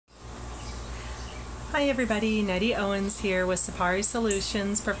Hi everybody, Nettie Owens here with Sapari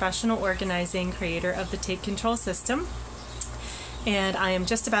Solutions, professional organizing, creator of the Take Control system. And I am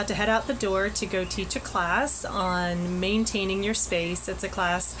just about to head out the door to go teach a class on maintaining your space. It's a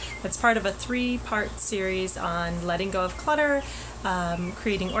class that's part of a 3-part series on letting go of clutter,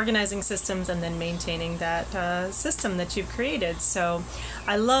 creating organizing systems, and then maintaining that system that you've created. So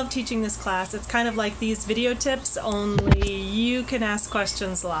I love teaching this class. It's kind of like these video tips, only you can ask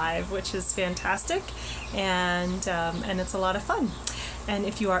questions live, which is fantastic, and it's a lot of fun. And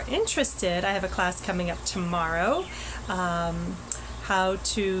if you are interested, I have a class coming up tomorrow. How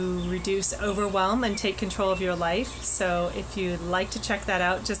to reduce overwhelm and take control of your life. So if you'd like to check that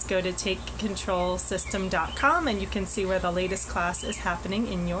out, just go to takecontrolsystem.com and you can see where the latest class is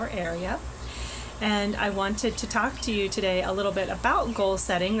happening in your area. And I wanted to talk to you today a little bit about goal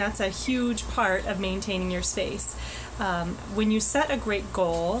setting. That's a huge part of maintaining your space. When you set a great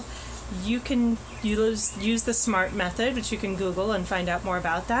goal, you can use the SMART method, which you can Google and find out more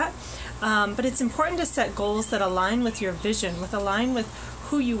about that. But it's important to set goals that align with your vision, align with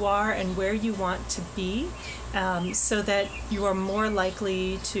who you are and where you want to be, so that you are more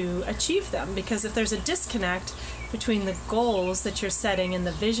likely to achieve them. Because if there's a disconnect between the goals that you're setting and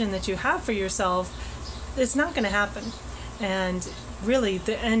the vision that you have for yourself, it's not going to happen. And really,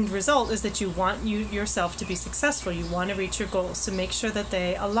 the end result is that you want yourself to be successful. You want to reach your goals. So make sure that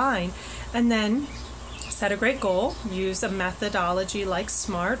they align. And then set a great goal. Use a methodology like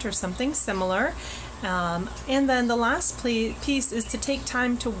SMART or something similar. And then the last piece is to take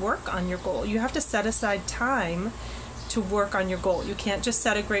time to work on your goal. You have to set aside time to work on your goal. You can't just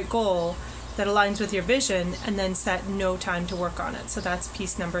set a great goal that aligns with your vision and then set no time to work on it. So that's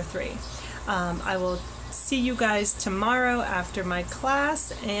piece number 3. I will see you guys tomorrow after my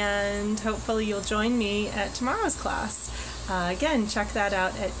class, and hopefully you'll join me at tomorrow's class. Again, check that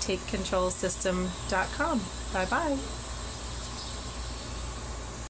out at takecontrolsystem.com. Bye-bye.